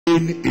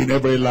in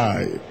every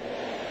life.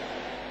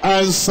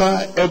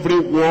 Answer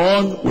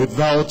everyone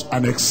without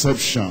an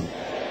exception.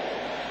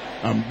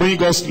 And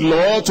bring us,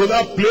 Lord, to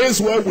that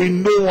place where we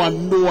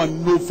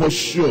know for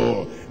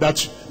sure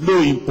that no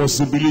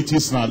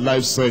impossibilities in our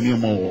lives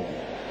anymore.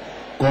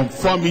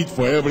 Confirm it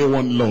for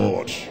everyone,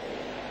 Lord.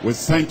 We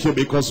thank you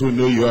because we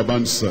know you have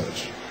answered.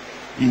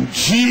 In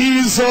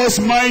Jesus'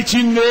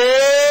 mighty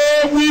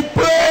name we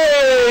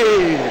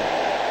pray.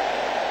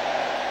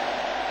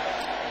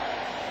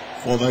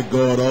 For the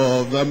God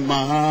of the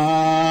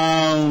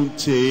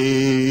mountains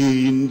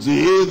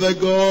is the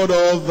God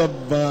of the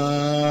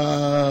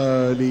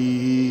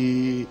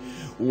valley.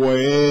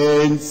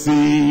 When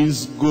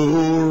things go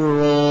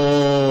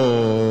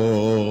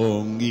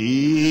wrong,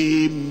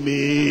 he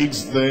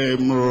makes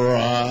them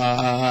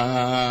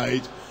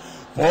right.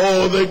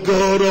 For the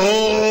God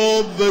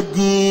of the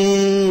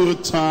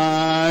good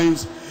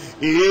times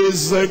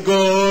is the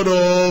God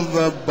of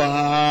the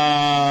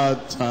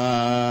bad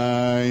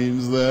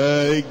times.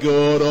 The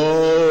God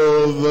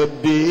of the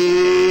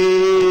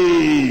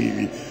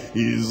day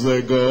is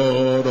the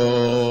God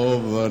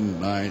of the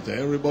night.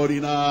 Everybody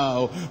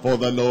now. For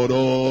the Lord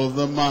of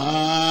the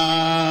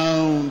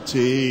mountains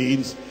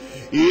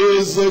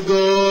is the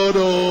God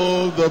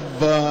of the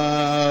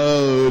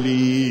valley.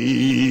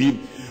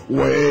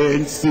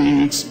 When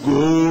things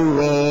go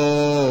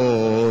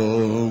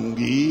wrong,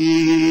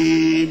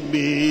 he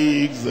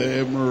makes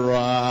them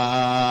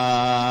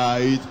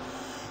right.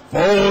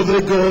 For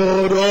the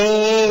God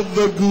of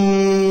the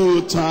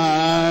good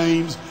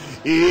times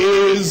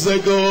is the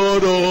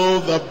God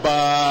of the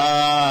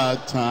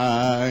bad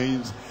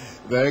times.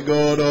 The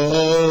God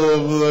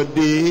of the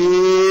day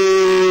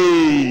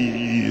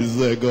is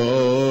the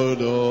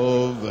God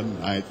of the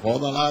night. For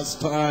the last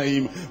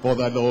time, for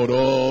the Lord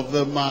of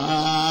the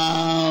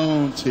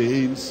mountains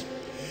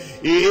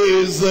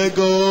is the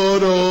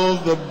God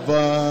of the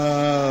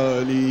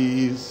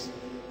valleys.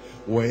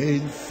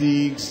 When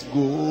things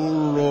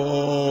go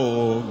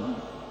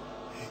wrong,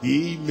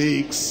 he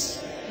makes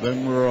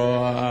them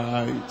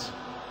right.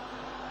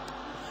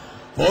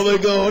 For the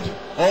God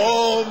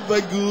of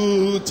the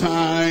good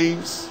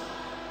times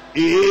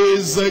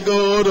is the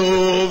God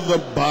of the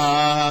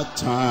bad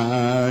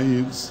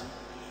times.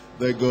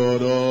 The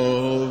God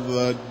of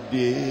the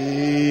day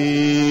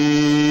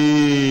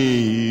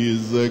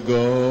is the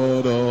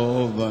God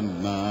of the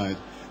night.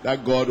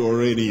 That God will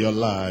reign in your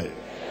life.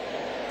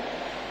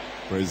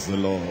 Praise the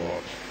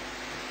Lord.